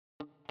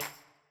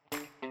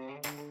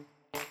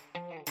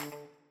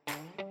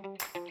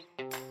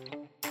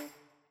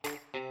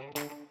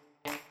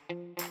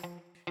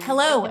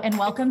Hello, and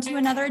welcome to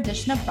another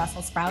edition of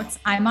Brussels Sprouts.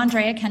 I'm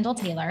Andrea Kendall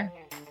Taylor.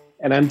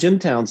 And I'm Jim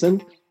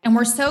Townsend. And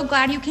we're so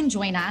glad you can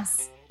join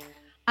us.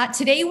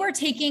 Today, we're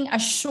taking a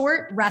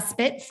short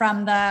respite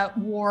from the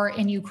war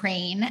in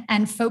Ukraine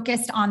and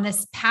focused on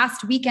this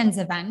past weekend's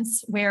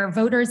events where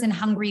voters in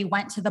Hungary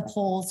went to the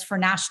polls for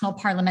national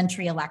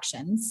parliamentary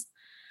elections.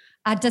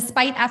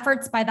 Despite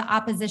efforts by the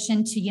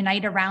opposition to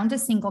unite around a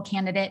single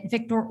candidate,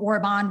 Viktor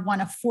Orban won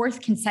a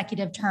fourth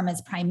consecutive term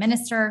as prime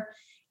minister,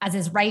 as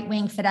his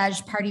right-wing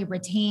Fidesz party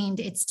retained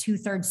its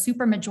two-thirds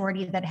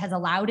supermajority that has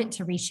allowed it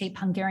to reshape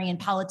Hungarian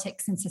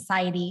politics and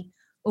society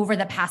over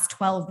the past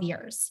 12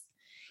 years.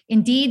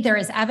 Indeed, there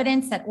is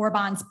evidence that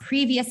Orban's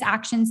previous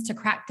actions to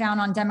crack down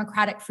on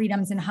democratic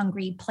freedoms in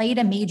Hungary played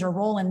a major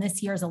role in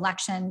this year's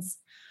elections,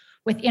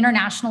 with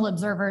international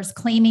observers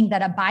claiming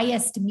that a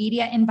biased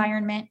media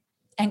environment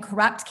and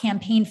corrupt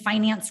campaign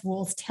finance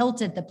rules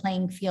tilted the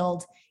playing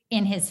field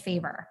in his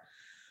favor.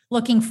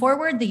 Looking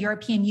forward, the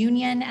European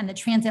Union and the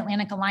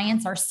Transatlantic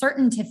Alliance are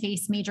certain to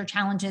face major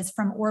challenges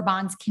from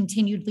Orban's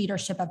continued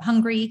leadership of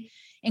Hungary,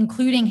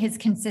 including his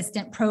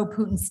consistent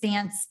pro-Putin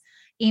stance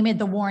amid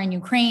the war in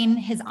Ukraine,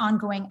 his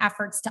ongoing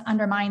efforts to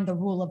undermine the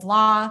rule of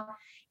law,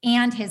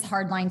 and his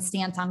hardline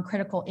stance on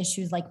critical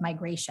issues like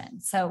migration.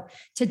 So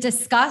to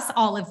discuss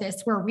all of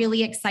this, we're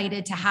really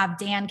excited to have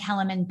Dan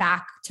Kelleman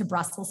back to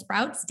Brussels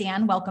Sprouts.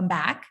 Dan, welcome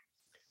back.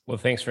 Well,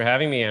 thanks for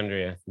having me,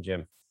 Andrea and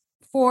Jim.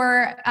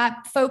 For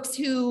folks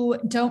who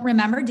don't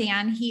remember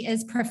Dan, he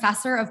is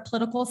professor of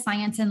political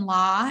science and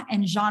law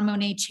and Jean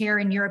Monnet chair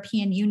in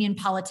European Union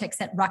politics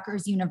at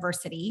Rutgers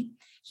University.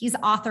 He's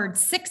authored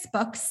 6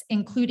 books,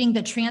 including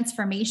The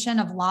Transformation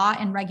of Law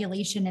and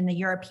Regulation in the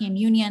European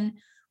Union,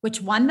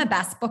 which won the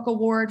Best Book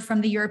Award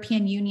from the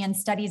European Union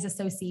Studies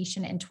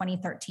Association in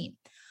 2013.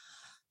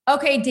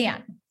 Okay,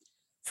 Dan,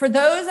 for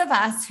those of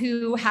us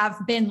who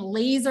have been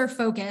laser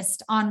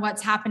focused on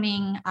what's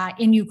happening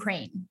in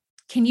Ukraine,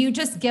 can you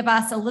just give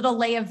us a little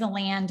lay of the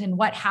land and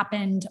what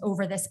happened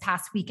over this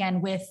past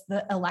weekend with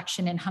the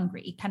election in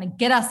Hungary? Kind of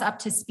get us up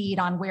to speed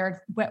on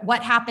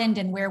what happened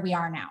and where we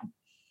are now.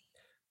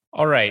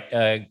 All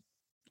right.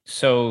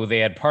 So they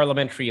had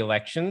parliamentary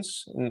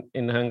elections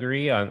in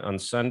Hungary on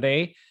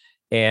Sunday,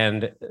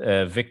 and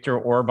Viktor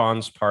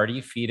Orban's party,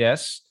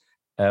 Fidesz,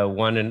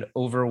 won an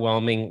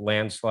overwhelming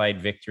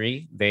landslide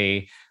victory.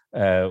 They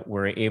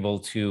were able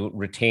to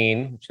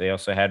retain, which they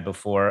also had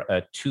before,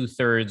 a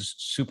 2/3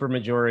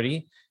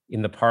 supermajority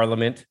in the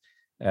parliament.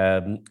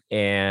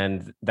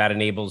 And that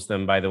enables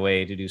them, by the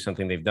way, to do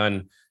something they've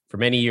done for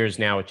many years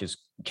now, which is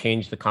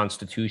change the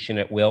constitution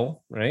at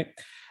will, right?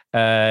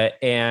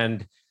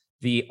 And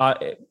the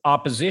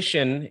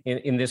opposition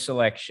in this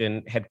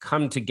election had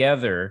come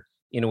together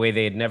in a way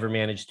they had never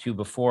managed to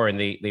before, and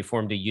they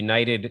formed a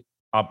united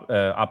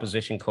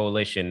opposition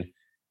coalition,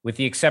 with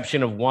the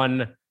exception of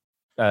one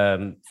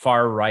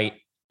far-right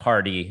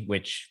party,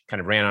 which kind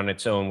of ran on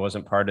its own,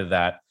 wasn't part of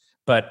that.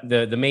 But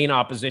the main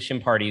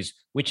opposition parties,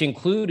 which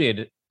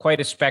included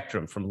quite a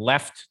spectrum from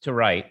left to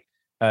right,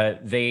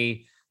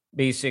 they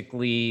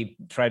basically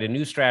tried a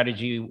new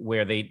strategy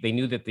where they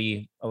knew that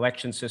the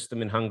election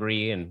system in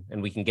Hungary, and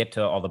we can get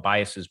to all the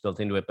biases built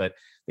into it, but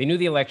they knew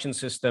the election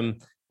system,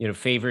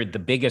 favored the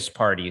biggest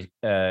party,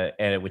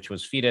 which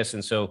was Fidesz.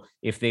 And so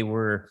if they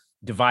were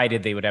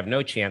divided, they would have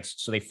no chance.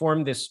 So they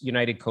formed this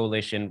united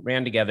coalition,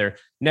 ran together.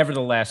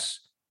 Nevertheless,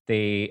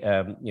 they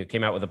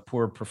came out with a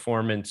poor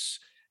performance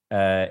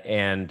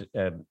and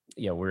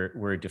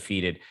were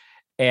defeated.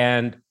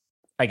 And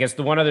I guess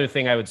the one other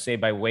thing I would say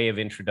by way of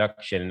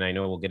introduction, and I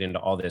know we'll get into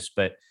all this,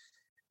 but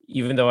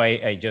even though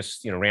I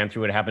just ran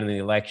through what happened in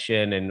the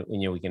election, and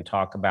we can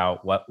talk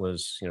about what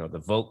was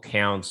the vote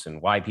counts and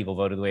why people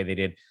voted the way they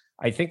did,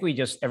 I think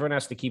everyone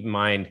has to keep in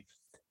mind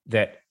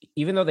that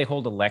even though they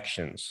hold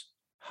elections,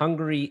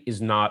 Hungary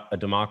is not a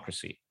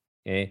democracy.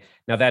 Okay?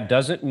 Now, that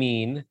doesn't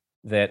mean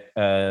that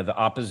the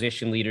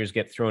opposition leaders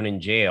get thrown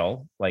in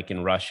jail, like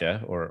in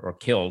Russia, or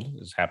killed,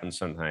 as happens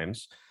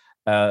sometimes.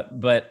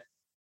 But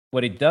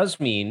what it does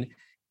mean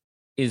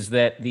is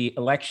that the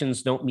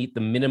elections don't meet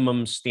the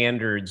minimum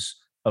standards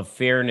of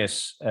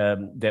fairness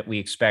that we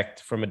expect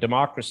from a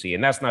democracy.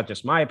 And that's not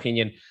just my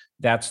opinion.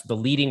 That's the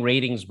leading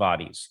ratings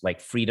bodies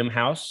like Freedom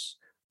House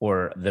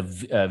or the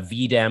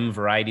VDEM,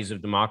 Varieties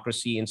of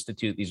Democracy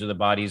Institute. These are the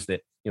bodies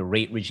that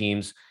rate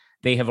regimes.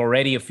 They have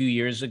already a few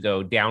years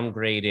ago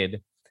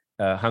downgraded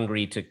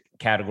Hungary to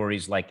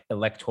categories like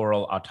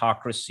electoral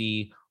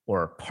autocracy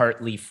or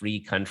partly free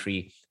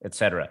country, et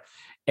cetera.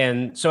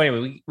 And so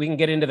anyway, we can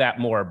get into that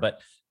more, but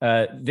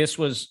this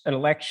was an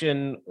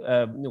election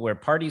where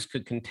parties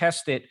could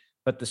contest it,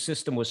 but the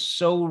system was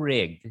so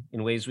rigged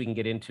in ways we can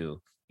get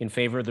into in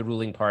favor of the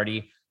ruling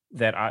party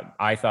that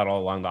I thought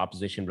all along the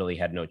opposition really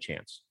had no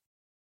chance.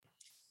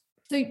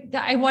 So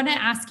I want to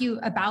ask you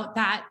about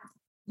that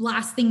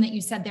last thing that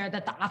you said there,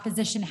 that the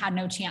opposition had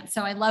no chance.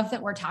 So I love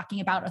that we're talking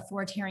about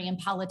authoritarian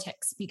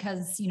politics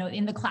because,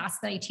 in the class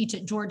that I teach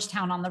at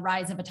Georgetown on the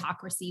rise of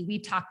autocracy,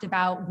 we've talked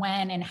about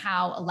when and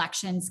how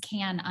elections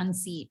can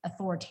unseat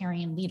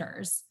authoritarian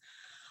leaders.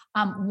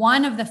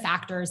 One of the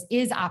factors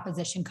is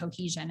opposition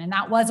cohesion, and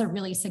that was a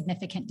really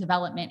significant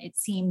development, it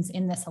seems,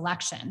 in this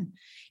election.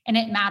 And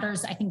it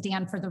matters, I think,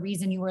 Dan, for the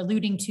reason you were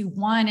alluding to.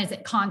 One is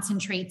it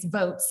concentrates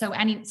votes.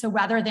 So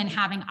rather than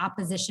having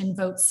opposition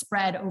votes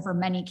spread over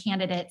many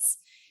candidates,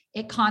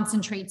 it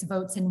concentrates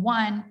votes in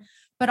one.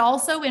 But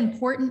also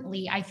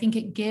importantly, I think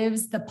it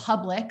gives the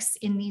publics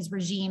in these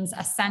regimes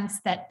a sense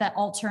that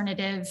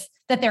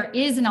there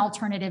is an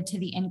alternative to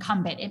the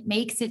incumbent. It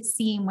makes it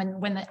seem,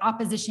 when the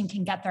opposition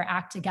can get their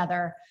act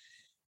together,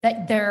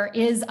 that there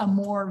is a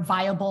more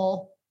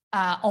viable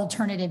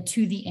alternative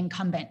to the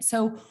incumbent.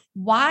 So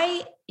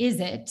why is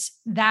it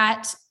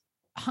that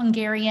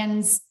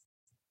Hungarians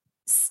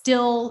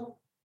still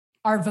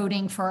are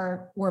voting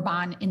for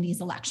Orban in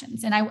these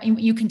elections? And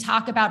you can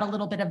talk about a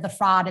little bit of the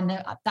fraud and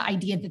the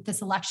idea that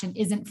this election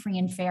isn't free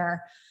and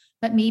fair,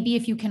 but maybe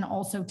if you can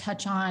also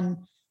touch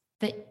on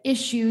the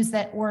issues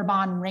that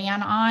Orban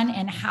ran on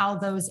and how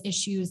those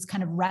issues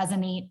kind of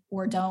resonate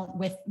or don't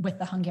with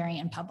the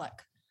Hungarian public.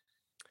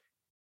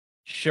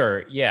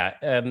 Sure.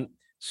 Yeah.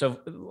 So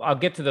I'll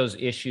get to those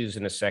issues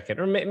in a second,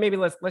 or maybe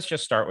let's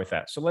just start with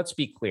that. So let's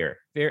be clear.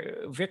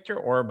 Viktor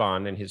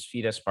Orban and his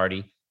Fidesz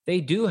party, they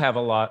do have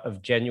a lot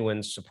of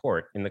genuine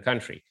support in the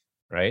country,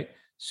 right?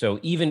 So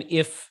even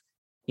if,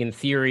 in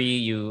theory,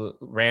 you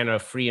ran a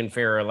free and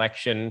fair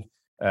election,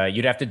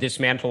 you'd have to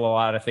dismantle a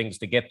lot of things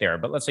to get there.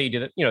 But let's say you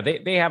did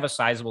it, they have a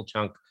sizable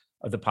chunk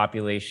of the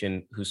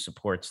population who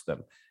supports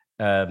them.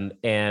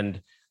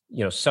 And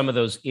some of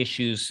those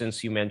issues,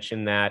 since you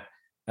mentioned that,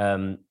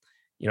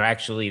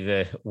 actually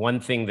the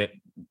one thing that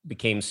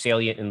became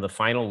salient in the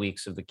final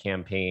weeks of the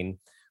campaign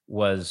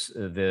was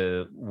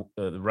the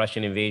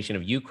Russian invasion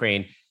of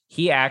Ukraine.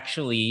 He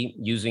actually,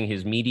 using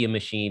his media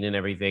machine and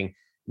everything,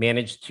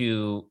 managed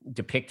to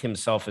depict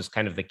himself as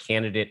kind of the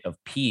candidate of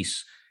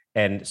peace,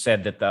 and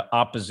said that the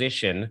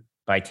opposition,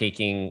 by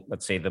taking,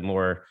 let's say, the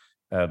more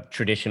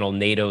traditional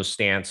NATO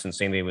stance and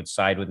saying they would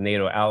side with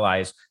NATO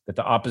allies, that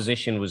the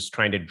opposition was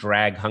trying to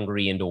drag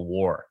Hungary into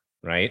war,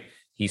 right?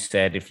 He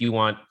said, if you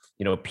want,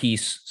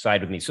 peace,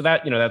 side with me. So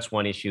that, that's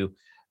one issue.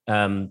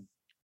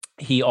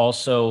 He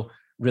also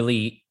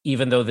really,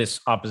 even though this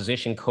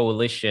opposition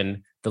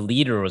coalition, the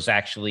leader was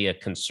actually a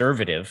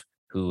conservative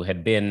who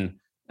had been,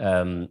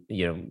 once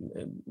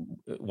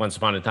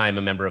upon a time,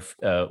 a member of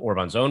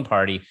Orban's own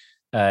party.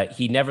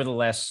 He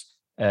nevertheless,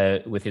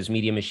 with his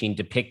media machine,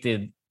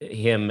 depicted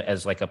him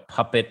as like a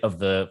puppet of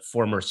the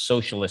former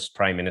socialist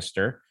prime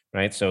minister,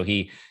 right? So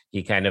he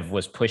kind of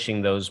was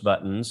pushing those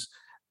buttons.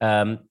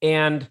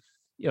 And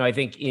I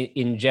think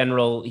in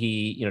general,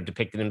 he,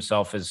 depicted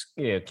himself as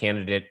a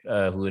candidate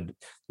who would,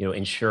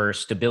 ensure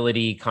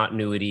stability,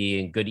 continuity,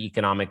 and good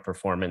economic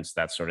performance,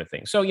 that sort of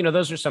thing. So,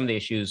 those are some of the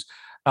issues.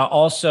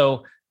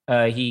 Also,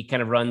 he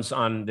kind of runs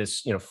on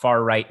this,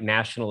 far right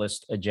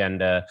nationalist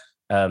agenda.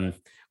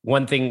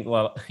 One thing,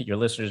 well, your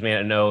listeners may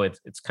not know,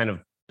 it's kind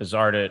of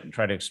bizarre to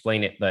try to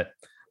explain it, but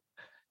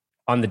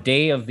on the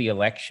day of the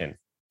election,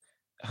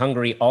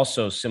 Hungary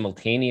also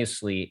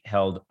simultaneously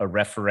held a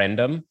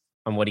referendum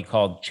on what he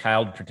called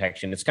child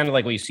protection. It's kind of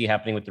like what you see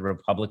happening with the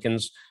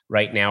Republicans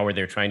right now, where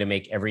they're trying to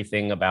make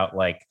everything about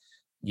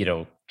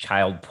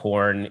child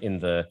porn in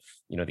the,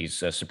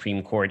 these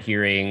Supreme Court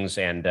hearings,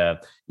 and,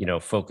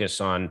 focus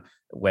on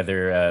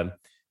whether,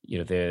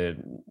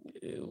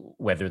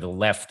 whether the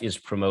left is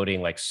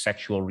promoting like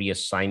sexual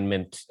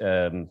reassignment,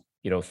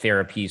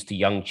 therapies to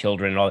young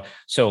children and all.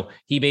 So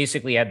he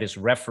basically had this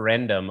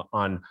referendum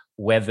on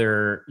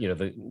whether,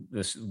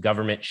 this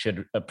government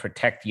should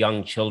protect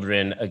young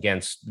children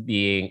against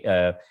being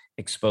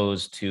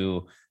exposed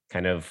to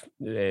kind of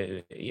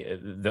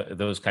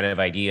those kind of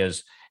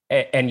ideas.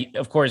 And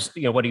of course,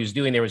 what he was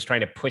doing there was trying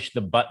to push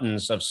the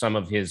buttons of some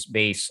of his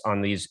base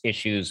on these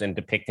issues and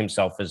depict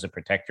himself as a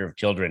protector of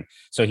children.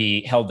 So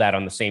he held that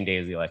on the same day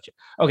as the election.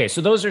 Okay, so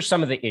those are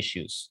some of the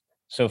issues.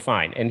 So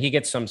fine, and he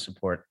gets some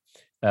support,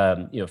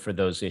 for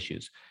those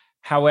issues.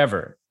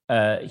 However,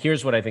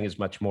 here's what I think is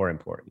much more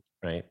important,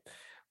 right?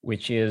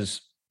 Which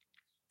is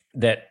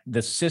that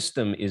the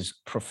system is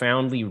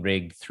profoundly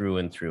rigged through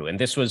and through. And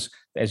this was,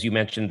 as you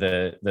mentioned,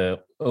 the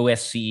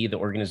OSCE, the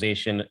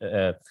Organization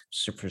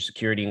for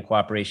Security and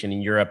Cooperation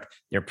in Europe,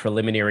 their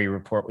preliminary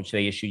report, which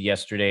they issued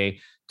yesterday,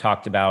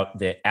 talked about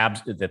that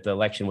the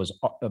election was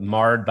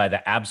marred by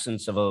the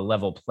absence of a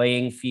level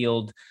playing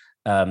field,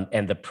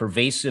 and the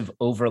pervasive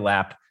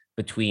overlap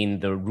between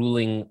the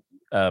ruling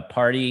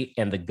party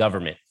and the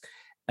government.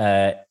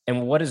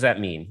 And what does that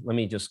mean? Let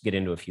me just get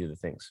into a few of the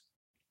things.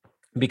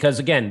 Because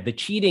again, the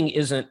cheating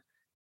isn't,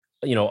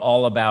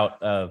 all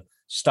about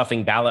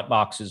stuffing ballot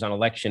boxes on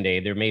election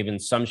day. There may have been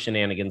some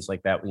shenanigans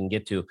like that we can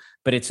get to,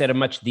 but it's at a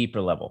much deeper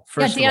level.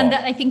 First of all,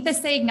 I think the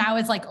saying now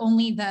is like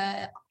only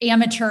the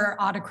amateur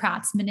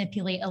autocrats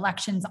manipulate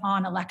elections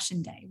on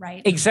election day,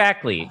 right?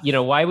 Exactly.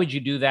 Why would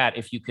you do that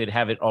if you could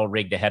have it all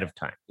rigged ahead of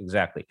time?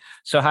 Exactly.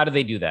 So how do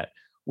they do that?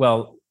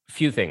 Well, a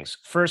few things.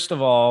 First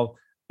of all,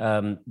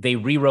 they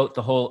rewrote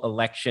the whole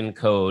election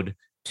code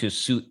to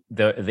suit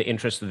the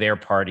interests of their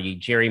party,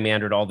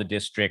 gerrymandered all the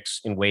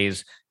districts in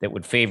ways that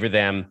would favor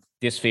them,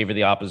 disfavor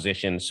the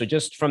opposition. So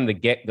just from the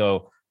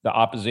get-go, the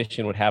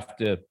opposition would have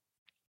to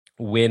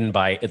win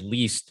by at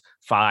least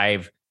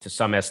 5 to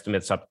some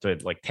estimates up to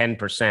like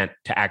 10%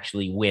 to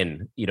actually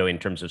win, in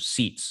terms of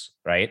seats,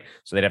 right?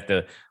 So they'd have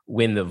to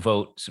win the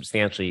vote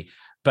substantially.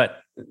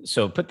 But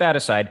so put that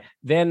aside.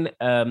 Then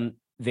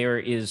there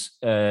is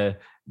the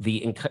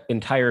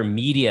entire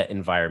media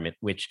environment,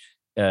 which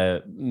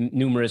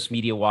numerous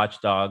media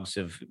watchdogs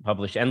have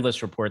published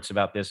endless reports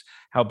about this,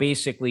 how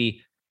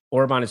basically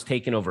Orban has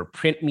taken over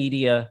print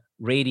media,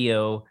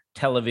 radio,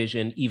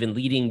 television, even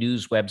leading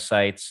news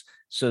websites,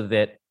 so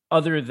that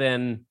other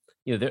than,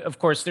 of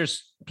course,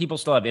 there's people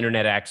still have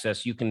internet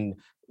access. You can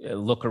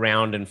look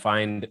around and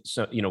find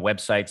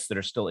websites that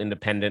are still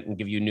independent and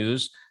give you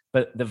news.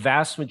 But the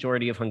vast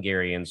majority of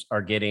Hungarians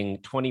are getting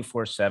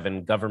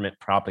 24/7 government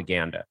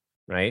propaganda,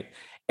 right?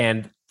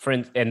 And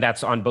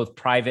that's on both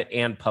private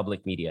and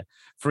public media.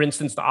 For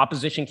instance, the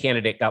opposition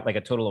candidate got like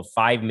a total of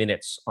 5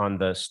 minutes on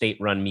the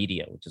state-run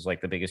media, which is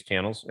like the biggest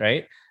channels,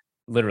 right?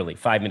 Literally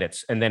 5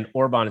 minutes. And then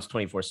Orban is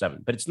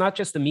 24/7. But it's not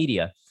just the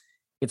media.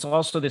 It's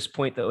also this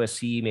point that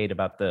OSCE made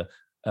about the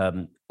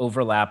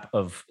overlap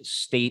of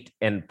state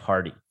and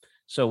party.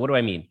 So what do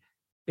I mean?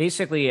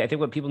 Basically, I think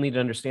what people need to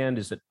understand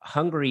is that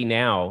Hungary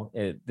now,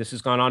 this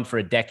has gone on for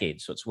a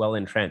decade, so it's well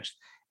entrenched.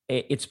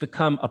 It's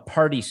become a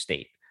party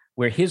state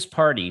where his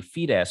party,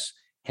 Fidesz,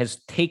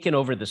 has taken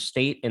over the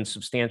state and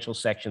substantial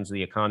sections of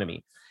the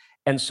economy.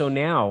 And so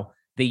now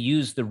they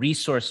use the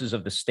resources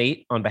of the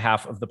state on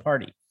behalf of the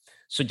party.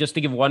 So just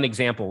to give one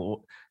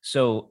example,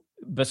 so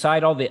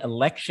beside all the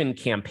election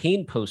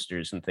campaign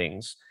posters and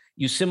things,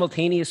 you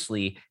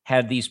simultaneously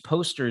had these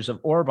posters of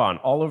Orban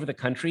all over the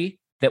country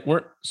that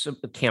weren't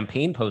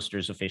campaign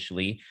posters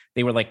officially.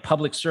 They were like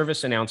public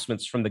service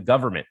announcements from the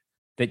government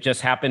that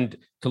just happened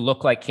to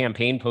look like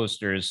campaign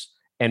posters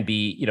and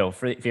be,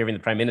 favoring the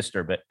prime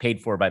minister, but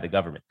paid for by the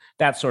government,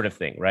 that sort of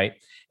thing, right?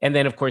 And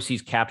then, of course,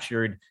 he's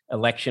captured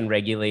election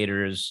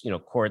regulators,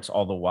 courts,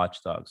 all the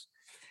watchdogs.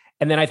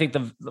 And then I think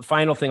the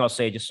final thing I'll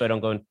say, just so I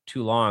don't go in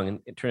too long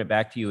and turn it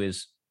back to you,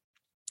 is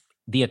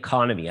the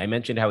economy. I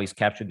mentioned how he's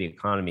captured the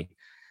economy.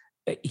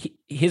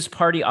 His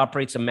party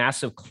operates a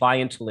massive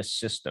clientelist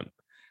system.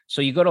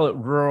 So you go to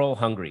rural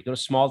Hungary, go to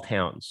small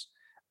towns.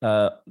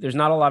 There's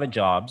not a lot of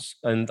jobs,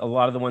 and a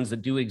lot of the ones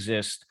that do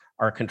exist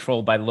are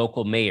controlled by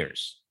local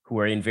mayors who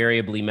are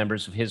invariably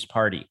members of his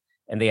party.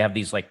 And they have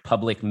these like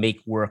public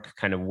make work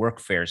kind of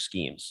workfare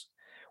schemes.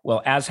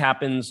 Well, as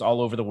happens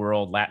all over the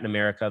world, Latin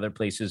America, other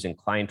places in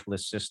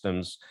clientelist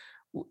systems,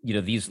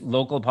 these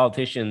local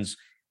politicians,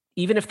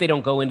 even if they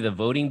don't go into the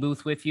voting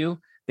booth with you,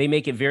 they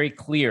make it very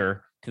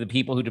clear to the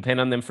people who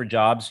depend on them for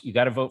jobs, you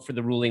got to vote for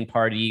the ruling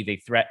party. They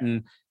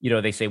threaten,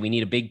 they say we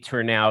need a big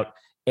turnout.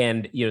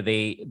 And,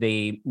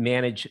 they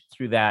manage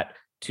through that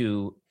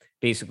to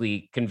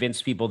basically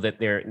convince people that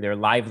their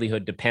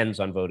livelihood depends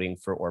on voting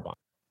for Orban.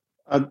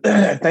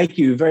 Thank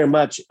you very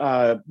much,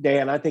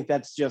 Dan. I think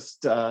that's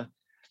just a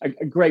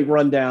great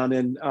rundown.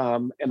 And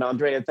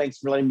Andrea, thanks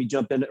for letting me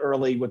jump in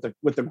early with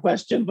the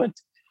question. But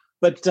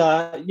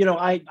I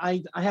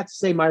have to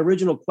say my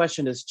original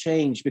question has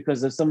changed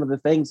because of some of the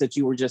things that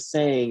you were just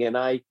saying.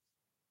 And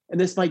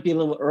this might be a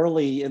little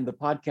early in the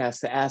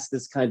podcast to ask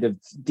this kind of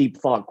deep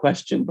thought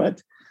question,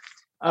 but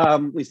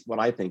at least what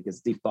I think is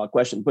deep thought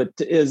question, but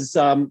is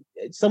some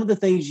of the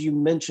things you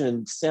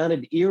mentioned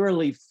sounded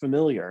eerily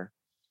familiar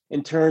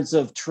in terms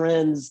of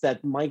trends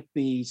that might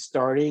be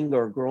starting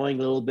or growing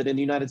a little bit in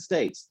the United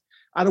States.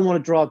 I don't want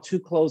to draw too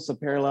close a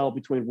parallel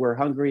between where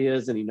Hungary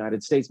is and the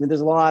United States. I mean,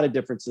 there's a lot of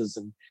differences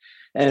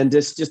and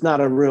it's just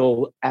not a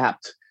real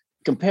apt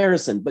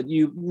comparison. But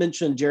you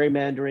mentioned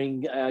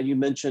gerrymandering, you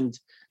mentioned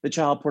the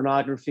child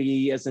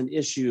pornography as an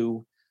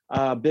issue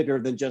bigger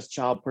than just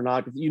child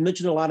pornography. You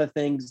mentioned a lot of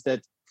things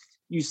that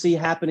you see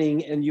happening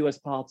in US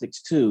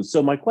politics too.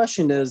 So my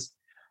question is,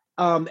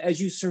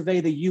 as you survey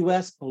the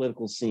US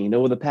political scene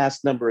over the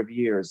past number of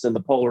years and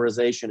the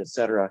polarization, et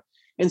cetera,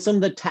 and some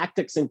of the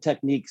tactics and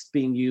techniques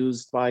being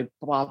used by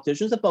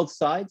politicians at both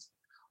sides,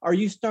 are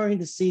you starting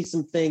to see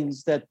some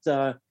things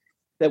that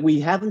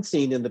we haven't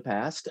seen in the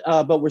past,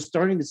 but we're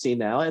starting to see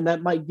now, and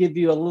that might give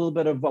you a little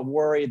bit of a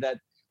worry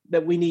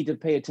that we need to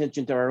pay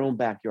attention to our own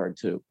backyard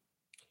too?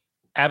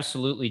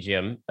 Absolutely,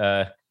 Jim.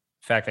 In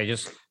fact, I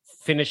just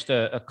finished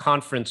a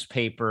conference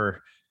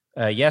paper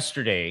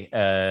yesterday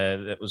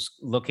that was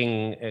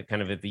looking at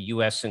kind of at the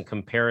U.S. in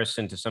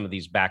comparison to some of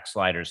these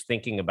backsliders,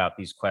 thinking about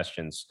these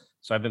questions.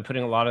 So I've been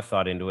putting a lot of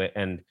thought into it.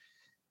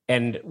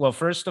 And well,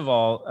 first of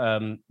all,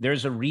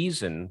 there's a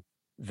reason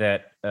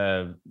that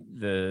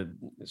the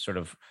sort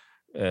of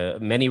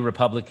many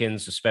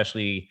Republicans,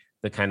 especially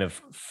the kind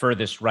of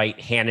furthest right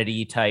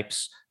Hannity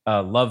types,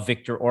 love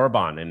Viktor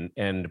Orban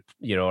and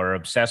are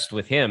obsessed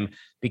with him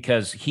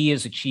because he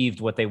has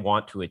achieved what they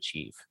want to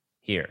achieve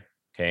here.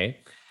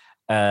 Okay.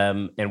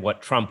 And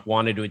what Trump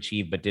wanted to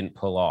achieve but didn't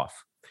pull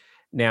off.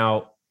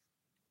 Now,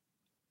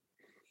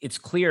 it's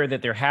clear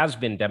that there has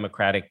been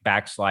Democratic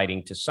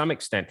backsliding to some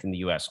extent in the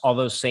US. All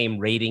those same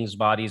ratings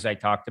bodies I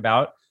talked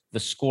about,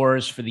 the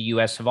scores for the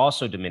US have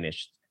also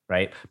diminished,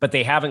 right? But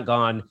they haven't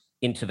gone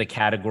into the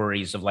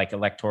categories of like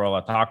electoral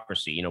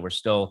autocracy. We're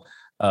still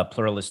a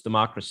pluralist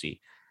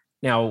democracy.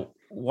 Now,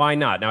 why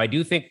not? Now, I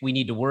do think we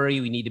need to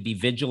worry. We need to be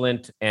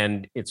vigilant,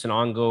 and it's an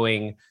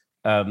ongoing,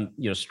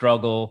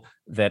 struggle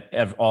that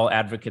all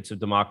advocates of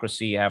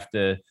democracy have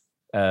to,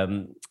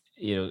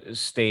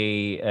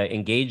 stay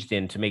engaged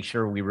in to make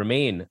sure we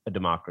remain a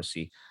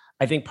democracy.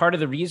 I think part of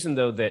the reason,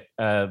 though, that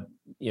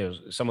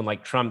someone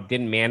like Trump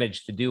didn't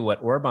manage to do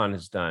what Orban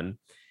has done,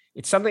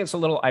 it's something that's a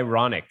little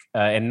ironic,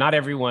 and not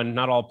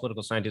all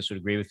political scientists would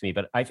agree with me.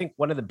 But I think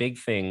one of the big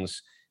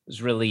things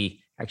is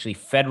really actually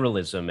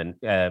federalism, and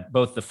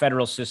both the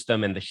federal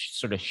system and the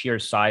sort of sheer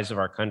size of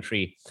our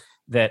country.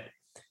 That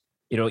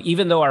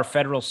even though our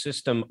federal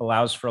system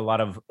allows for a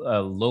lot of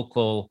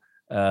local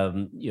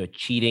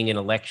cheating in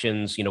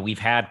elections. We've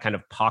had kind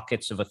of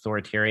pockets of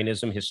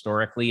authoritarianism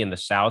historically in the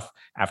South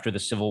after the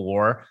Civil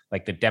War.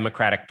 Like the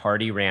Democratic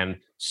Party ran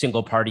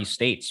single party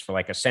states for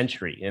like a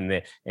century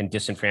and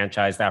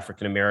disenfranchised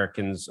African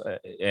Americans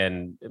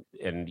and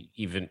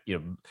even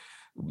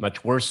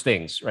much worse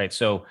things, right?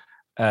 So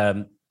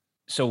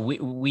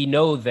we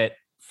know that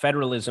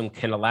federalism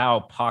can allow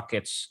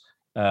pockets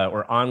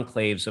or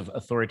enclaves of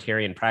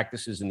authoritarian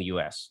practices in the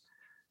U.S.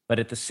 But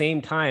at the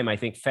same time, I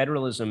think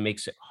federalism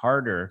makes it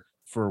harder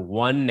for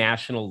one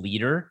national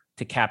leader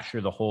to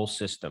capture the whole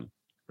system,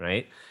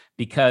 right?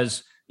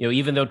 Because,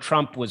 even though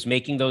Trump was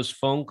making those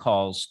phone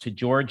calls to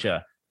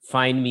Georgia,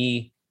 find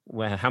me,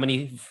 how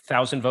many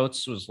thousand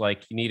votes was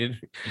like he needed?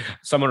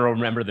 Someone will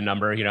remember the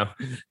number,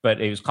 but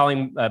he was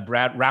calling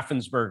Brad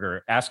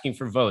Raffensperger, asking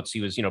for votes.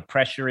 He was,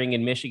 pressuring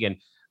in Michigan.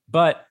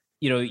 But,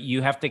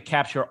 you have to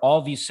capture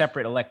all these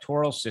separate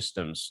electoral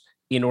systems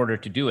in order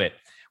to do it.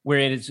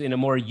 Whereas in a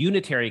more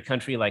unitary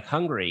country like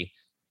Hungary,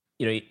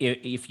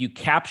 if you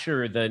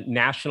capture the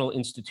national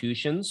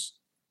institutions,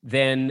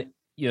 then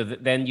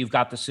you've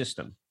got the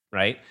system,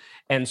 right?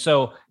 And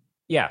so,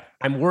 yeah,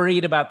 I'm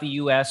worried about the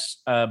U.S.,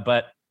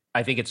 but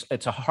I think it's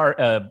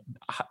a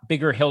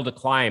bigger hill to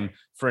climb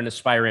for an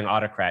aspiring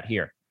autocrat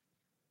here.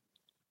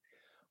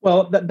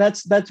 Well,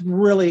 that's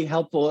really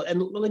helpful.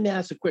 And let me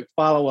ask a quick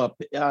follow-up.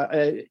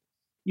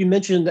 You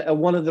mentioned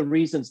one of the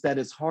reasons that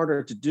it's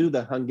harder to do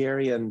the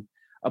Hungarian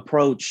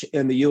approach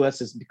in the U.S.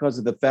 is because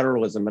of the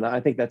federalism, and I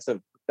think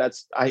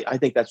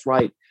that's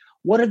right.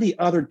 What are the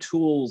other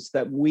tools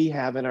that we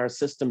have in our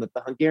system that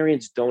the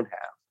Hungarians don't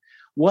have?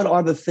 What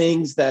are the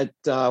things that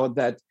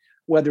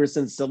whether it's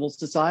in civil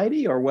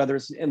society or whether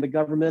it's in the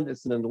government,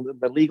 it's in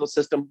the legal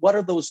system? What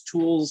are those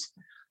tools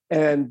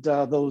and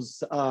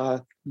those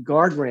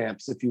guard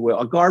ramps, if you will,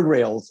 or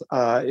guardrails,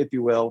 if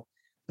you will,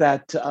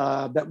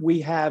 that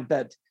we have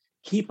that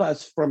keep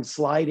us from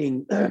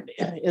sliding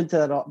into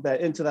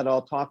that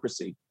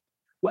autocracy?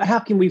 How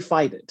can we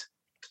fight it?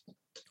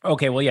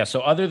 Okay, well, yeah.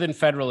 So other than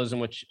federalism,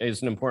 which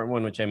is an important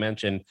one, which I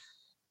mentioned,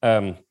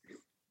 let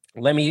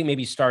me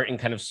maybe start in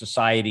kind of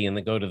society and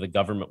then go to the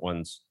government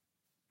ones.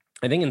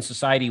 I think in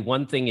society,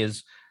 one thing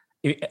is,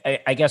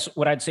 I guess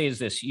what I'd say is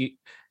this: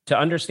 to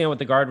understand what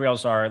the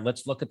guardrails are,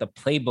 let's look at the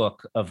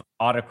playbook of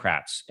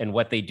autocrats and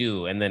what they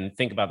do, and then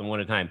think about them one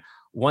at a time.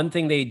 One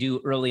thing they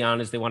do early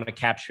on is they want to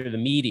capture the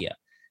media.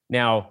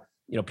 Now,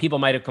 people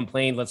might have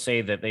complained, let's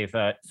say, that they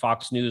thought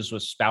Fox News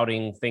was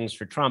spouting things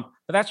for Trump,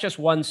 but that's just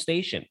one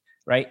station,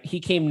 right?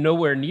 He came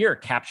nowhere near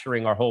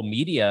capturing our whole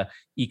media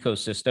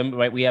ecosystem,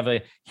 right? We have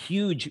a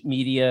huge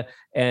media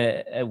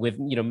with,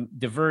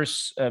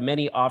 diverse,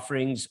 many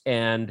offerings,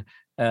 and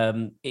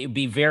it'd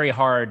be very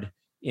hard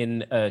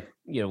in,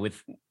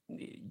 with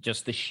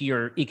just the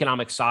sheer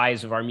economic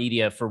size of our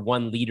media for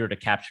one leader to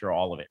capture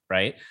all of it,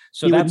 right?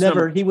 So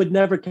he would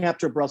never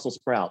capture Brussels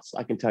sprouts.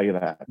 I can tell you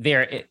that.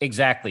 There,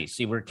 exactly.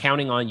 See, we're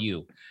counting on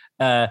you,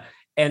 and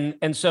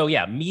so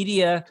yeah,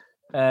 media,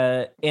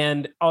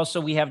 and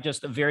also we have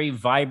just a very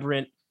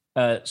vibrant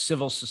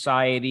civil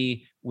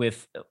society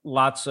with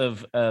lots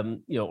of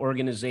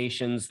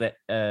organizations that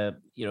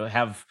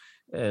have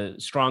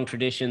strong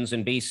traditions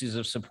and bases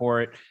of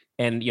support.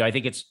 And I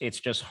think it's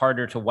just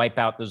harder to wipe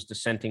out those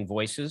dissenting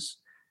voices.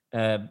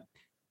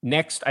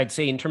 Next, I'd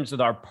say in terms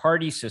of our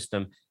party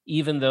system,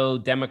 even though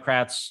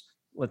Democrats,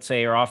 let's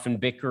say, are often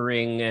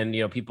bickering,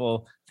 and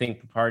people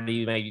think the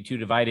party might be too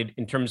divided.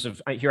 In terms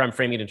of here, I'm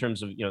framing it in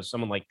terms of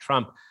someone like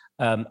Trump.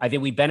 I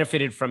think we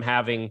benefited from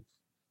having,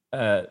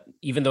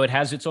 even though it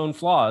has its own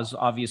flaws,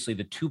 obviously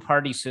the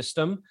two-party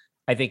system,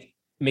 I think,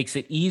 makes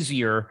it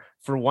easier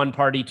for one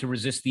party to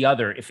resist the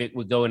other if it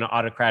would go in an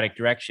autocratic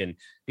direction.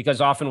 Because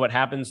often what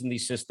happens in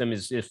these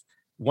systems is if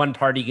one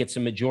party gets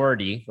a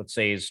majority, let's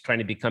say is trying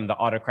to become the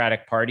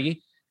autocratic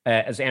party,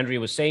 as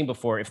Andrea was saying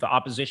before, if the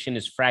opposition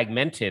is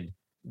fragmented,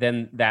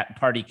 then that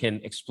party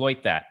can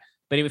exploit that.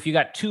 But if you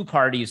got two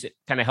parties, it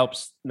kind of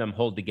helps them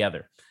hold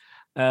together.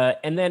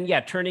 And then, yeah,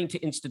 turning to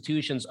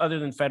institutions other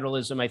than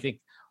federalism, I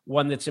think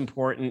one that's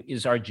important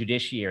is our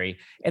judiciary.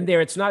 And there,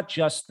 it's not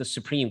just the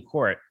Supreme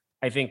Court.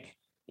 I think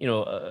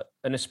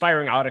an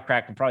aspiring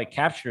autocrat can probably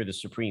capture the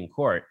Supreme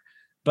Court,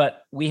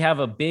 but we have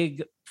a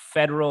big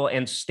federal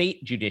and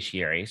state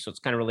judiciary. So it's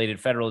kind of related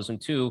to federalism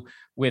too,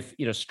 with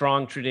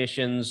strong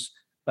traditions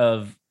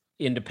of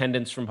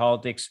independence from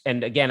politics.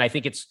 And again, I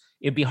think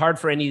it'd be hard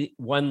for any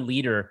one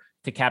leader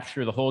to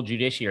capture the whole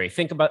judiciary.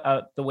 Think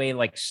about the way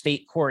like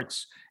state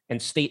courts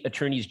and state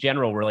attorneys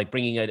general were like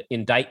bringing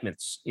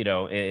indictments,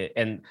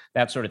 and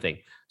that sort of thing.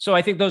 So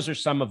I think those are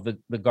some of the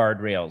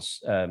guardrails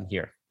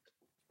here.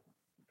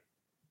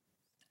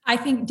 I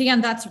think,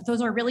 Dan,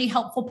 those are really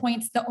helpful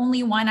points. The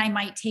only one I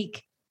might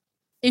take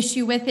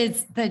issue with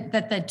is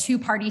that the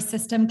two-party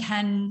system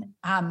can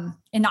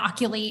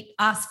inoculate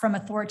us from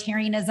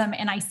authoritarianism.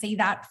 And I say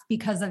that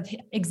because of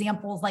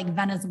examples like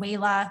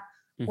Venezuela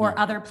or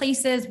other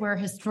places where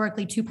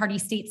historically two-party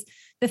states.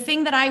 The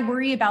thing that I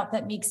worry about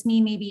that makes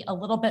me maybe a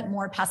little bit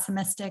more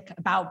pessimistic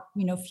about,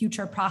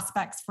 future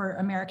prospects for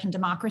American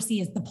democracy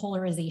is the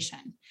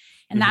polarization.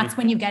 And that's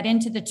when you get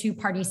into the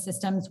two-party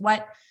systems.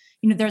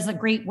 There's a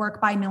great work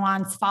by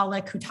Milan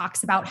Cvalik who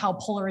talks about how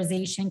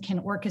polarization can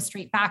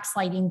orchestrate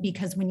backsliding,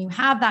 because when you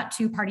have that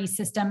two-party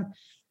system,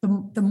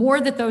 the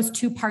more that those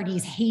two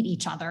parties hate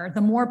each other,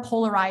 the more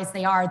polarized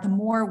they are, the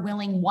more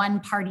willing one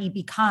party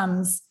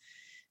becomes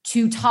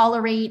to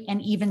tolerate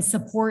and even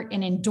support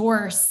and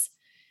endorse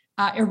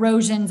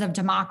erosions of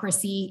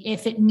democracy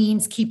if it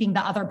means keeping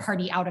the other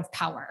party out of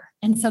power.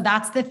 And so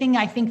that's the thing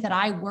I think that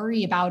I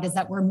worry about, is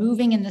that we're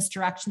moving in this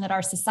direction, that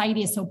our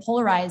society is so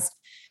polarized.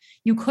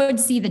 You could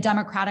see the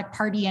Democratic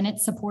Party and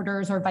its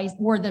supporters or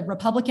the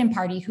Republican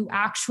Party who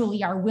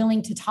actually are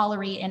willing to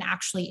tolerate and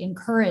actually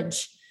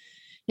encourage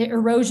the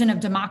erosion of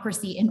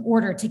democracy in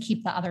order to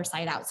keep the other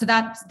side out. So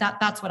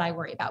that's what I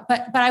worry about.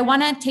 But I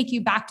want to take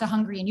you back to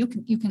Hungary, and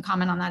you can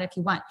comment on that if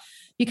you want,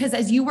 because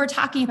as you were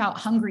talking about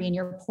Hungary and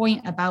your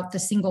point about the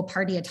single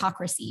party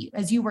autocracy,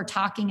 as you were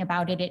talking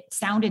about it, it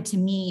sounded to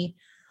me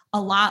a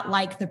lot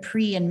like the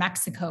PRI in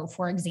Mexico,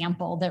 for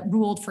example, that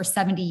ruled for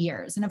 70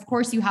 years. And of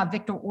course, you have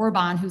Viktor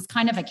Orban, who's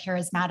kind of a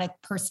charismatic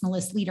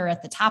personalist leader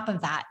at the top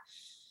of that.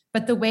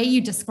 But the way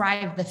you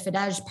describe the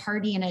Fidesz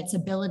party and its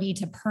ability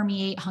to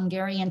permeate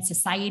Hungarian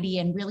society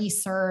and really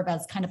serve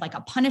as kind of like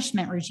a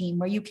punishment regime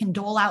where you can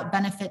dole out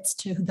benefits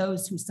to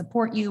those who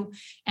support you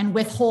and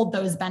withhold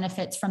those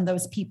benefits from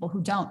those people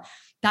who don't.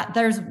 That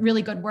there's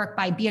really good work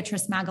by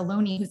Beatrice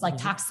Magaloni, who's like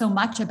talks so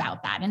much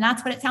about that. And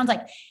that's what it sounds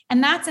like.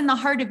 And that's in the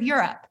heart of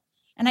Europe.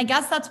 And I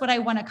guess that's what I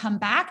want to come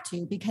back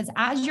to, because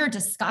as you're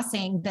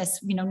discussing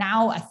this,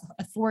 now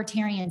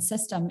authoritarian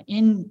system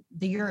in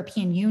the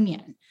European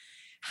Union,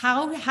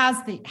 how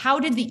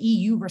did the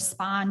EU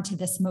respond to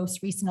this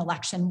most recent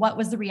election? What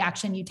was the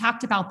reaction? You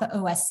talked about the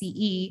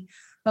OSCE,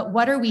 but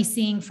what are we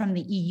seeing from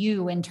the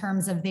EU in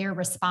terms of their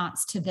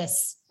response to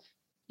this,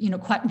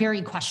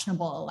 very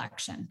questionable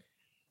election?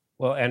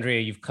 Well, Andrea,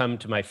 you've come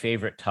to my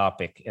favorite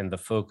topic and the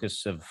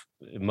focus of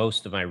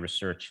most of my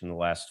research in the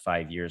last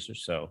 5 years or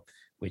so,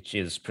 which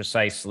is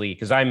precisely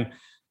because I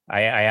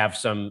have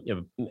some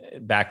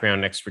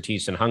background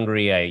expertise in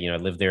Hungary. I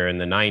lived there in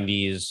the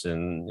 90s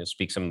and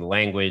speak some of the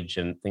language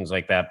and things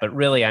like that. But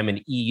really, I'm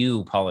an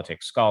EU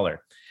politics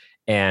scholar,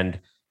 and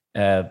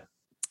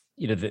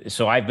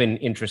so I've been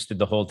interested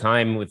the whole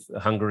time with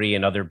Hungary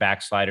and other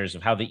backsliders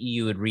of how the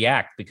EU would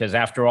react, because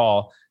after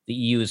all, the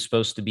EU is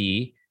supposed to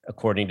be,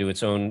 according to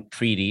its own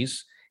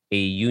treaties, a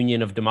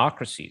union of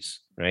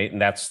democracies, right?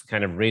 And that's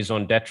kind of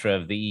raison d'etre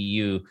of the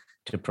EU,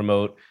 to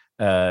promote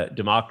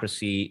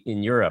democracy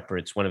in Europe, or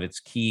it's one of its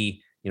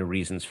key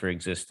reasons for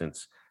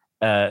existence.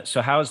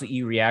 So how has the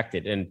EU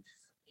reacted? And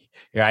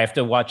I have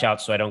to watch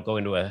out so I don't go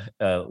into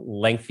a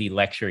lengthy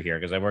lecture here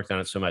because I worked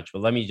on it so much,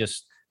 but let me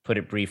just put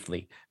it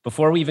briefly.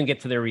 Before we even get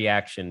to their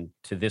reaction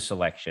to this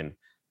election,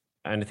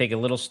 I'm going to take a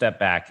little step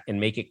back and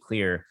make it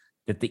clear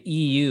that the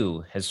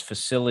EU has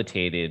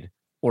facilitated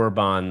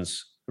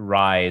Orban's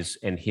rise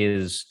and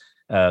his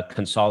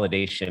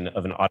consolidation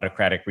of an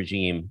autocratic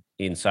regime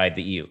inside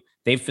the EU.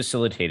 They've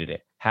facilitated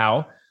it.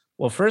 How?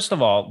 Well, first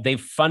of all, they've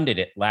funded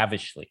it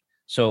lavishly.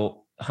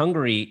 So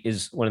Hungary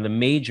is one of the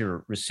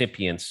major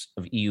recipients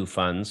of EU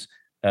funds.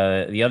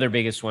 The other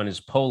biggest one is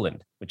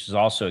Poland, which has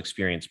also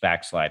experienced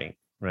backsliding,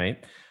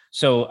 right?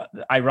 So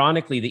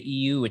ironically, the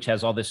EU, which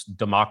has all this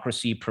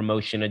democracy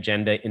promotion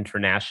agenda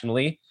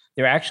internationally,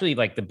 they're actually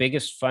like the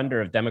biggest funder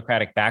of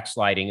democratic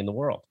backsliding in the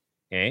world,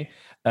 okay?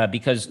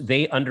 Because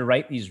they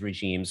underwrite these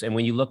regimes. And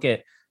when you look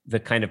at the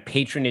kind of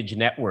patronage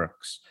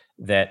networks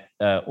that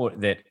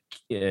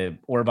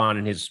Orban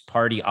and his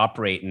party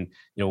operate, and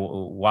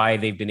why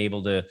they've been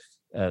able to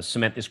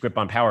cement this grip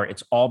on power,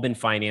 it's all been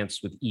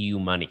financed with EU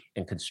money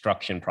and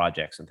construction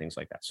projects and things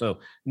like that. So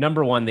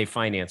number one, they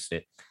financed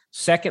it.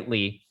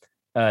 Secondly,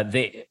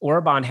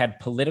 Orban had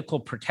political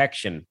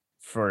protection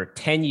for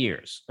 10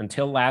 years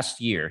until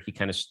last year. He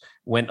kind of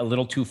went a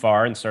little too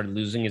far and started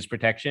losing his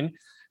protection,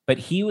 but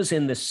he was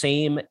in the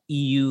same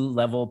EU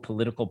level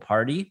political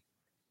party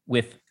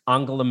with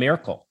Angela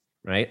Merkel,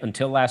 right?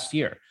 Until last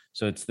year.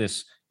 So it's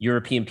this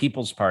European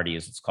People's Party,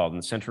 as it's called, in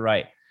the center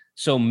right.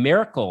 So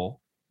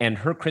Merkel and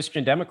her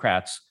Christian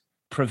Democrats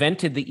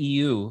prevented the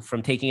EU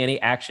from taking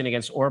any action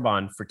against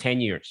Orban for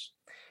 10 years.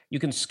 You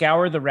can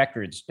scour the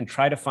records and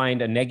try to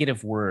find a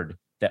negative word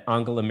that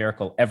Angela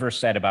Merkel ever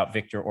said about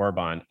Viktor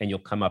Orban, and you'll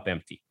come up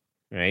empty,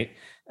 right?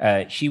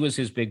 She was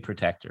his big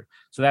protector.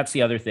 So that's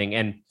the other thing.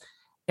 And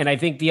And I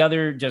think the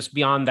other, just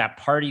beyond that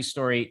party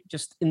story,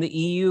 just in the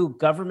EU,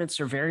 governments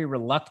are very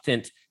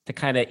reluctant to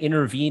kind of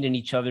intervene in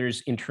each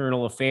other's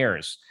internal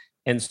affairs.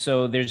 And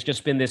so there's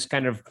just been this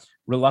kind of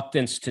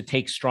reluctance to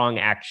take strong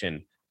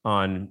action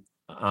on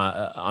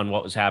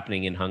what was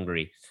happening in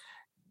Hungary.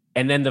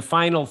 And then the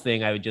final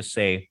thing I would just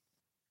say,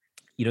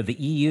 the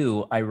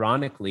EU,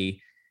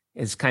 ironically,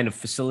 has kind of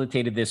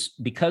facilitated this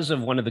because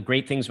of one of the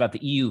great things about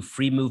the EU,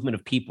 free movement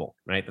of people,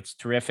 right? That's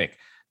terrific.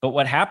 But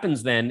what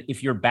happens then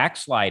if you're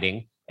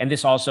backsliding, and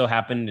this also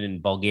happened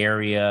in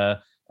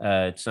Bulgaria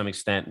to some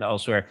extent and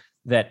elsewhere,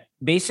 that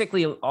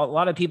basically a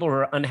lot of people who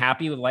are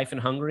unhappy with life in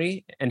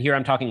Hungary, and here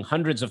I'm talking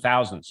hundreds of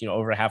thousands,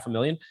 over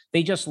 500,000,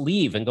 they just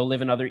leave and go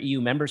live in other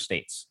EU member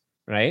states,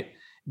 right?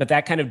 But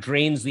that kind of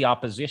drains the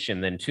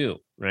opposition then too,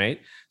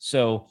 right?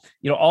 So,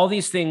 all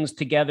these things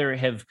together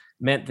have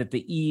meant that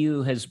the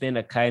EU has been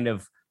a kind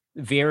of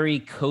very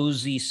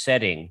cozy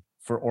setting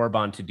for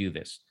Orban to do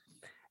this.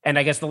 And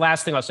I guess the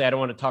last thing I'll say, I don't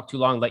want to talk too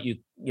long, let you,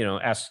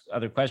 ask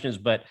other questions,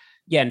 but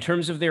yeah, in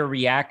terms of their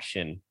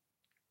reaction,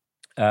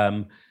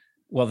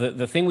 well,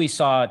 the thing we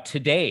saw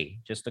today,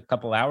 just a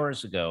couple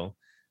hours ago,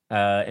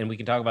 and we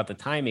can talk about the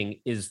timing,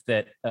 is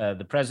that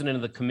the president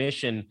of the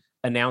commission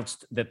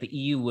announced that the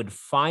EU would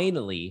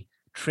finally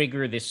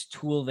trigger this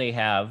tool they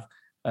have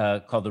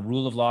called the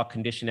Rule of Law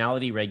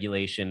Conditionality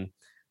Regulation,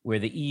 where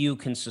the EU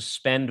can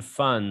suspend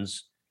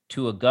funds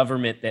to a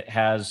government that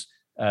has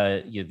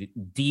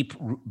deep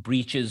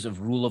breaches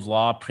of rule of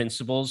law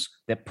principles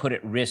that put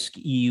at risk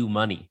EU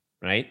money,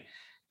 right?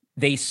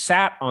 They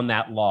sat on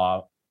that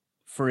law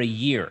for a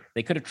year.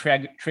 They could have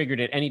triggered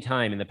it any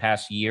time in the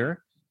past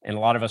year, and a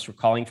lot of us were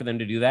calling for them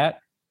to do that.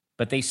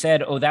 But they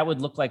said, that would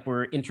look like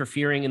we're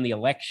interfering in the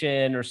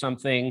election or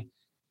something.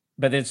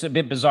 But it's a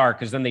bit bizarre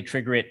because then they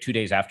trigger it 2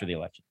 days after the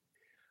election.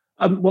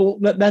 Well,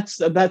 that's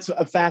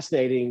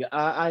fascinating.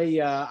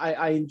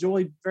 I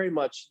enjoy very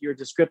much your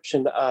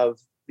description of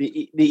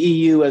the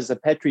EU as a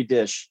petri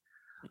dish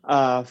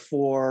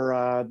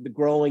for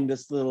growing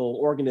this little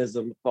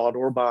organism called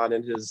Orban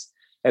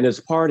and his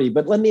party.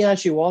 But let me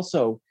ask you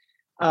also,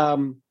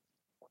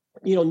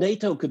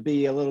 NATO could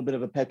be a little bit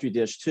of a petri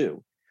dish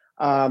too.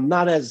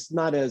 Not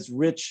as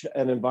rich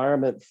an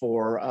environment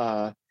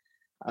for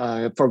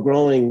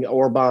growing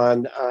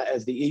Orban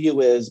as the EU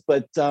is,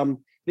 but the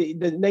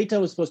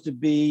NATO is supposed to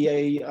be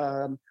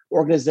a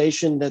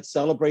organization that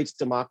celebrates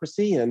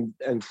democracy and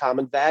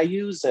common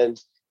values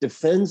and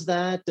defends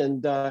that,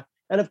 and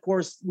of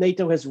course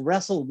NATO has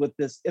wrestled with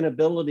this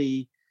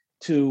inability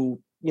to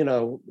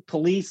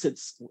police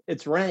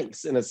its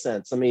ranks in a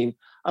sense. I mean,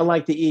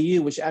 unlike the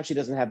EU, which actually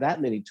doesn't have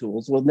that many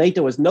tools, well,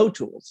 NATO has no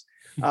tools.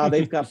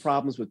 They've got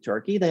problems with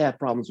Turkey. They have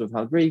problems with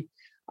Hungary,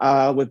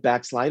 with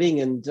backsliding,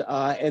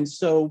 and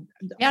so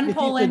and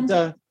Poland.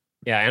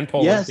 And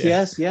Poland.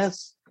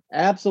 Yes,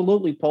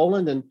 absolutely,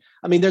 Poland, and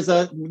I mean, there's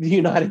the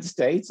United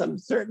States. I'm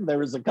certain there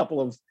was a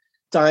couple of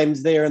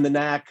times there in the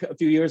NAC a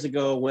few years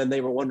ago when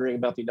they were wondering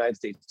about the United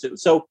States too.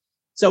 So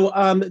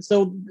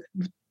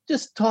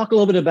just talk a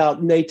little bit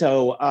about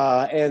NATO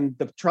and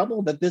the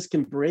trouble that this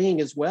can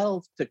bring as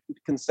well to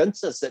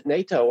consensus at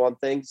NATO on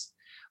things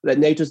that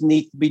NATO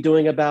needs to be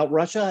doing about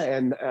Russia.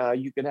 And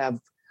you can have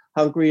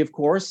Hungary, of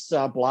course,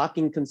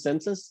 blocking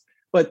consensus,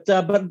 but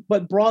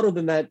broader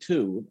than that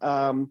too.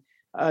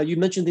 You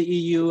mentioned the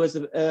EU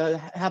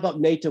how about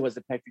NATO as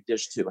a petri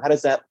dish too? How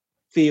does that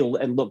feel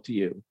and look to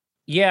you?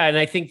 Yeah, and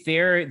I think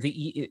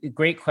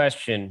great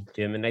question,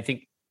 Jim. And I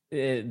think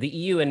the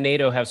EU and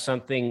NATO have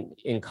something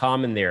in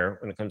common there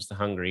when it comes to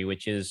Hungary,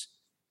 which is,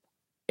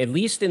 at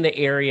least in the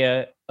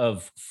area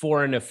of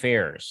foreign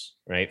affairs,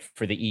 right,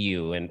 for the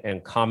EU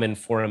and common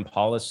foreign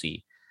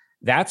policy,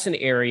 that's an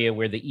area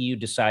where the EU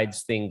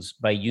decides things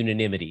by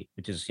unanimity,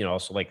 which is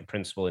also like a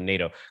principle in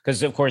NATO.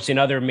 Because of course, in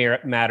other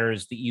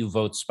matters, the EU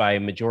votes by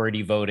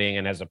majority voting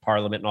and has a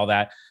parliament and all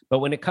that. But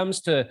when it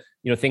comes to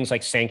things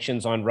like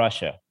sanctions on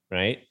Russia,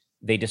 right,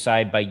 they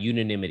decide by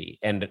unanimity.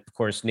 And of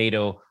course,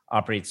 NATO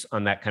operates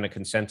on that kind of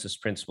consensus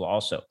principle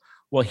also.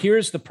 Well,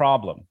 here's the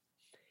problem.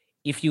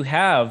 If you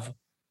have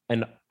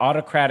an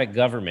autocratic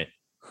government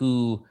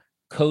who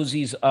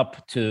cozies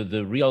up to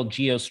the real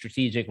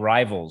geostrategic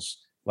rivals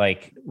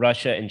like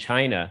Russia and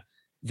China,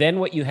 then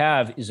what you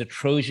have is a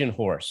Trojan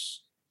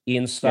horse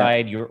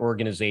inside your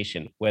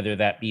organization, whether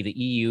that be the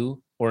EU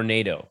or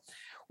NATO,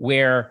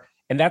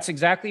 and that's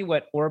exactly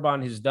what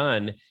Orban has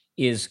done,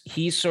 is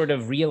he sort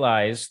of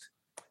realized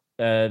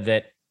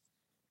that,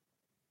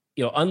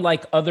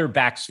 unlike other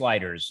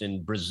backsliders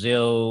in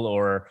Brazil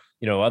or,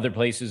 other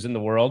places in the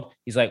world,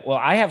 he's like, well,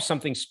 I have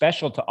something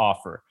special to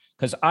offer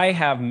because I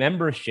have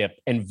membership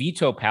and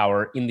veto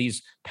power in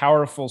these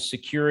powerful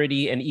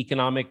security and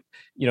economic,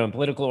 and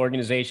political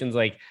organizations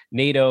like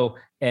NATO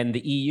and the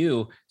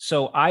EU.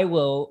 So I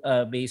will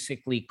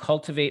basically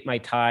cultivate my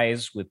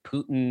ties with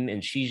Putin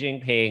and Xi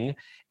Jinping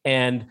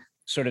and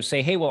sort of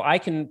say, hey, well, I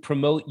can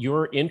promote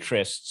your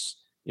interests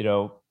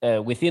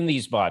within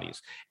these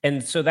bodies.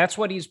 And so that's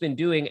what he's been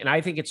doing. And I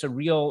think it's a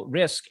real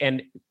risk.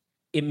 And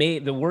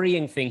the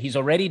worrying thing, he's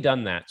already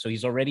done that. So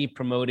he's already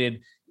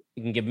promoted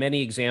you can give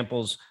many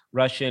examples,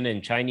 Russian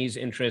and Chinese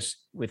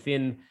interests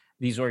within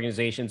these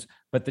organizations,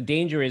 but the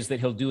danger is that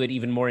he'll do it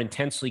even more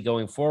intensely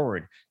going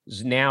forward.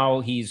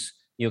 Now he's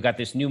got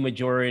this new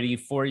majority,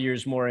 4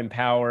 years more in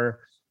power,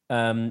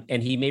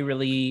 and he may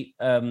really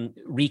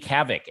wreak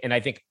havoc. And I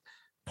think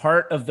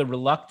part of the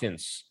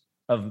reluctance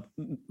of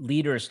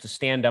leaders to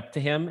stand up to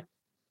him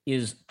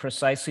is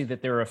precisely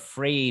that they're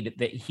afraid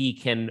that he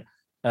can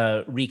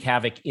wreak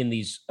havoc in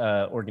these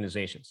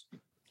organizations.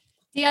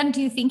 Dan,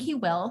 do you think he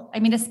will? I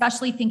mean,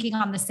 especially thinking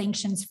on the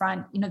sanctions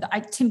front,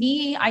 to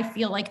me, I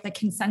feel like the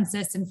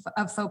consensus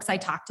of folks I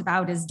talked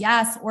about is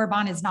yes,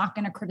 Orban is not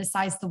going to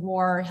criticize the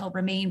war. He'll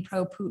remain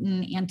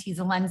pro-Putin,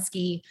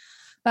 anti-Zelensky.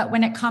 But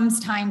when it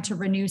comes time to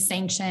renew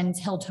sanctions,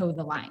 he'll toe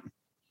the line.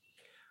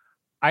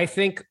 I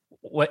think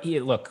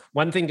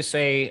one thing to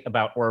say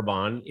about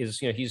Orban is,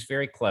 he's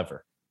very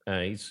clever.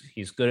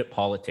 He's good at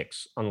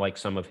politics, unlike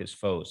some of his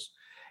foes.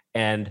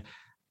 And,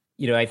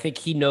 I think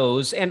he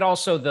knows, and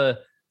also the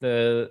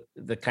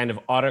kind of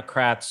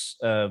autocrats,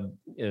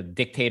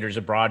 dictators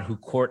abroad who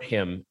court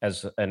him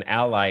as an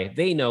ally,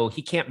 they know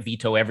he can't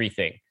veto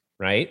everything,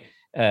 right?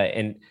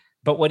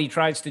 But what he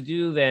tries to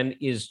do then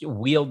is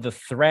wield the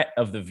threat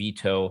of the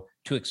veto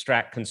to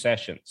extract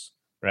concessions,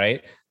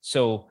 right?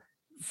 So,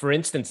 for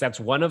instance, that's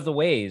one of the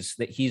ways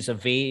that he's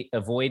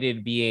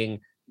avoided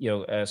being,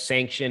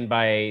 sanctioned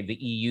by the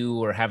EU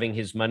or having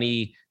his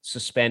money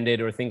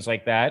suspended or things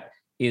like that,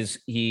 is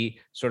he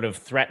sort of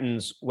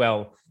threatens,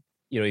 well,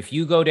 if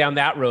you go down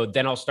that road,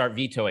 then I'll start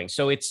vetoing.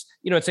 So it's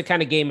a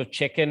kind of game of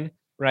chicken,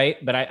 right?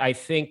 But I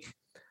think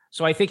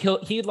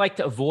he'd like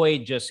to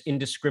avoid just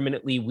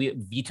indiscriminately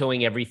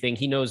vetoing everything.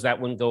 He knows that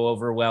wouldn't go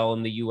over well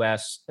in the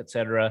US, et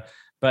cetera.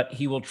 But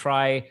he will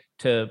try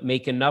to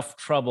make enough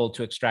trouble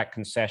to extract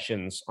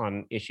concessions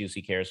on issues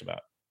he cares about.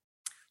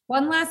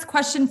 One last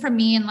question from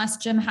me, unless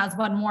Jim has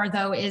one more,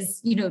 though,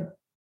 is,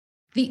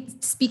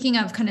 speaking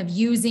of kind of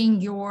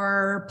using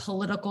your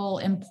political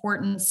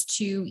importance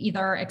to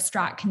either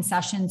extract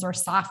concessions or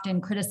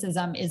soften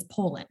criticism, is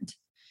Poland.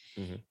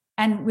 Mm-hmm.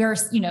 And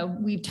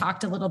we've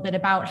talked a little bit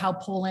about how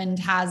Poland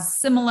has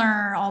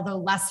similar, although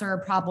lesser,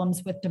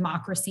 problems with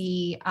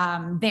democracy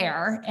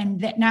there.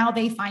 And that now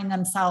they find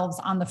themselves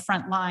on the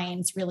front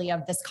lines, really,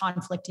 of this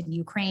conflict in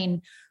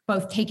Ukraine,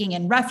 both taking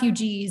in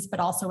refugees, but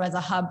also as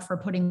a hub for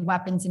putting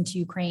weapons into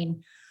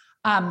Ukraine.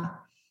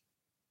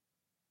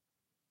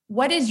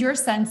 What is your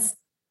sense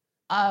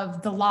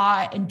of the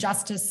law and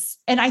justice?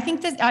 And I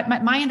think that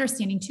my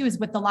understanding too is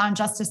with the law and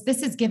justice,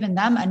 this has given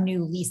them a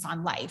new lease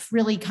on life,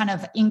 really kind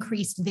of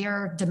increased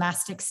their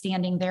domestic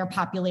standing, their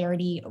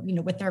popularity,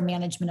 with their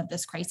management of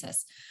this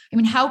crisis. I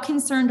mean, how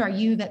concerned are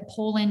you that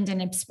Poland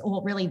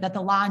really that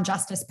the Law and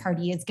Justice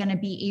Party is going to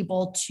be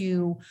able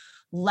to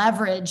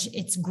leverage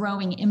its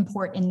growing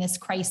import in this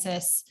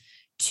crisis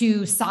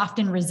to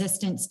soften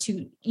resistance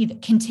to either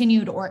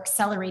continued or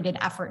accelerated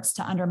efforts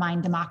to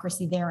undermine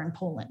democracy there in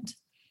Poland?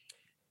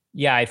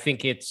 Yeah, I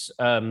think it's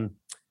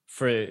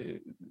for the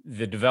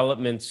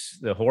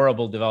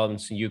horrible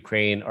developments in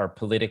Ukraine are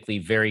politically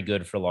very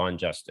good for law and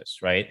justice,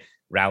 right?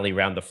 Rally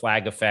around the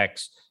flag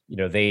effects.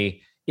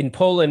 In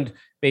Poland,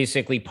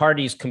 basically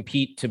parties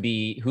compete to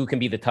be who can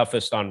be the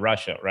toughest on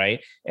Russia, right?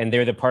 And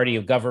they're the party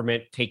of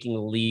government taking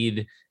the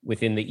lead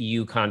within the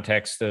EU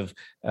context of,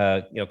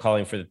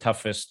 calling for the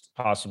toughest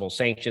possible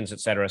sanctions, et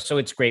cetera. So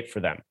it's great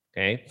for them,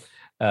 okay?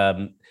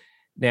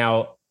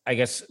 Now, I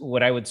guess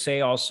what I would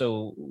say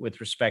also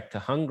with respect to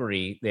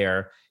Hungary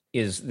there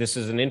is this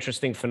is an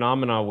interesting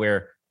phenomenon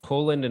where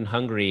Poland and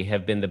Hungary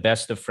have been the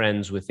best of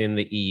friends within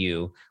the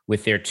EU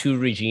with their two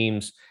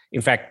regimes. In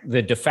fact,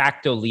 the de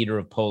facto leader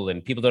of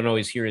Poland, people don't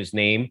always hear his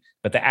name,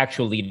 but the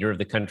actual leader of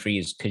the country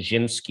is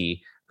Kaczynski,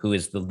 who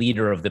is the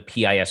leader of the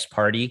PIS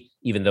party,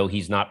 even though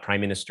he's not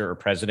prime minister or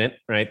president,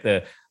 right?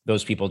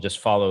 Those people just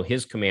follow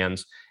his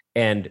commands.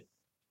 And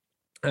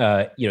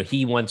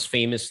he once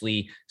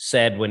famously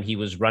said when he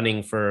was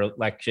running for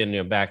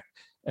election, back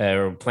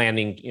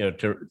planning,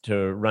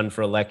 to run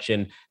for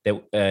election, that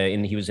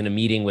and he was in a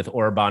meeting with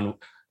Orban.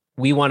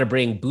 We want to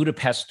bring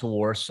Budapest to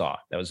Warsaw.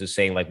 That was his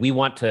saying. Like, we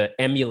want to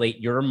emulate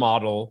your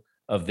model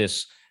of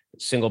this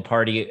single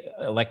party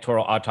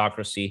electoral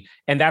autocracy.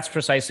 And that's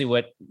precisely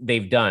what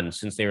they've done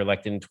since they were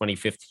elected in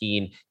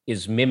 2015,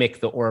 is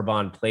mimic the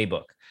Orban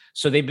playbook.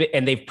 So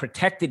they've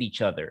protected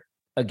each other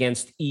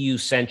against EU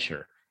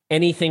censure.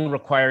 Anything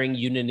requiring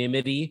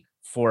unanimity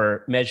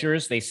for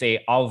measures, they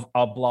say,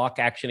 I'll block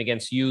action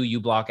against you, you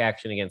block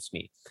action against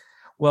me.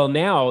 Well,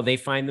 now they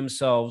find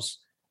themselves,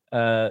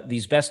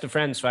 these best of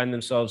friends find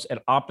themselves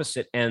at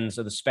opposite ends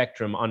of the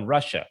spectrum on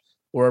Russia.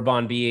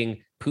 Orban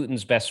being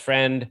Putin's best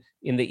friend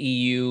in the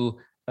EU,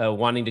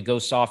 wanting to go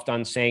soft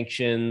on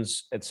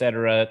sanctions, et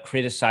cetera,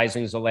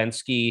 criticizing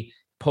Zelensky,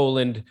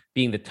 Poland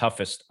being the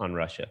toughest on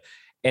Russia.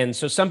 And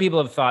so some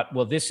people have thought,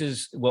 well,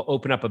 will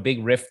open up a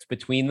big rift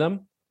between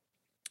them.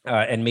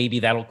 And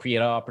maybe that'll create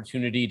an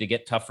opportunity to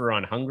get tougher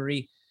on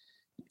Hungary.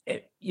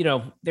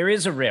 There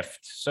is a rift,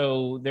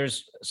 so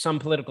there's some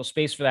political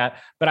space for that.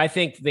 But I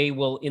think they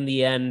will, in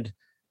the end,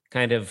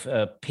 kind of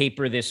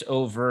paper this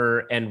over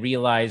and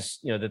realize,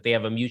 that they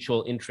have a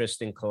mutual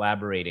interest in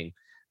collaborating.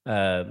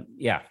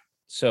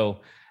 So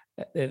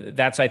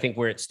that's, I think,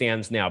 where it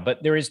stands now.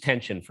 But there is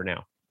tension for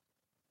now.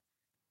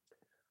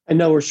 I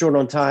know we're short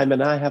on time,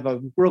 and I have a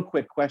real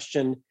quick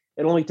question.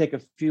 It'll only take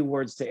a few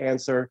words to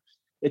answer.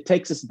 It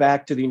takes us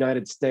back to the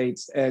United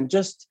States, and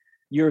just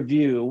your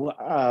view,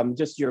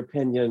 just your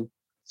opinion.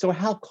 So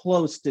how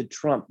close did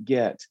Trump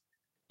get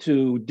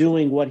to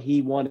doing what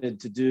he wanted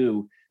to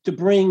do, to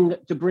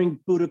bring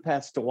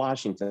Budapest to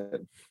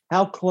Washington?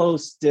 How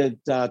close did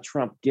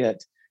Trump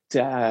get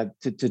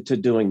to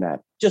doing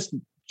that? Just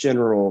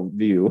general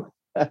view.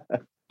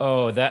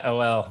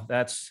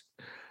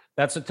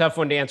 That's a tough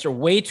one to answer.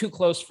 Way too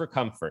close for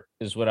comfort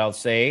is what I'll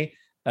say.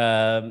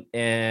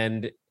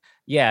 If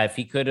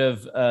he could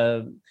have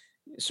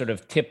sort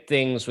of tipped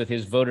things with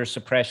his voter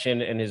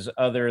suppression and his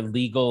other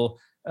legal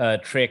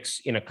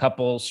tricks in a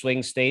couple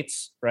swing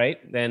states, right?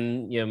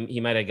 Then he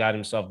might have got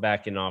himself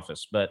back in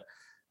office. But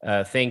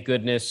thank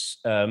goodness,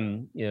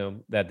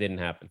 that didn't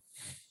happen.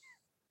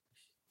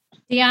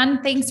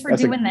 Dan, thanks for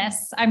doing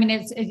this. I mean,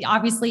 it's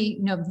obviously,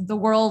 the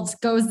world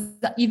goes,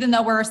 even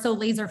though we're so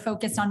laser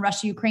focused on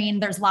Russia, Ukraine,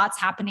 there's lots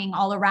happening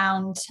all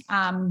around.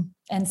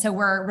 And so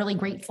we're really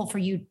grateful for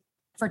you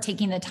for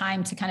taking the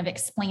time to kind of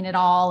explain it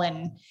all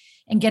and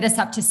get us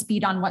up to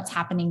speed on what's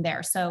happening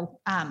there. So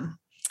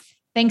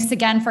thanks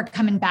again for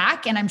coming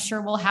back. And I'm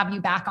sure we'll have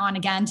you back on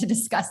again to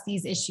discuss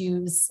these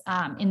issues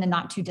in the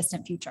not too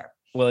distant future.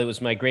 Well, it was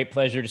my great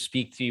pleasure to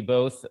speak to you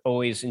both.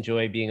 Always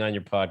enjoy being on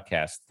your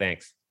podcast.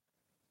 Thanks.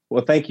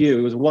 Well, thank you.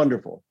 It was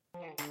wonderful.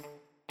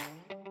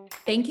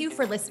 Thank you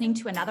for listening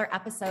to another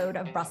episode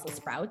of Brussels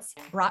Sprouts,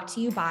 brought to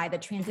you by the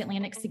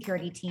Transatlantic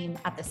Security Team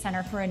at the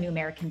Center for a New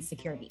American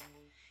Security.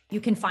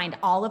 You can find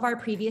all of our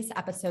previous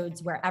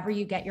episodes wherever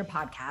you get your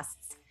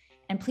podcasts.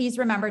 And please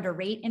remember to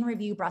rate and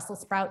review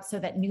Brussels Sprouts so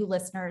that new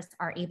listeners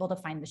are able to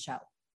find the show.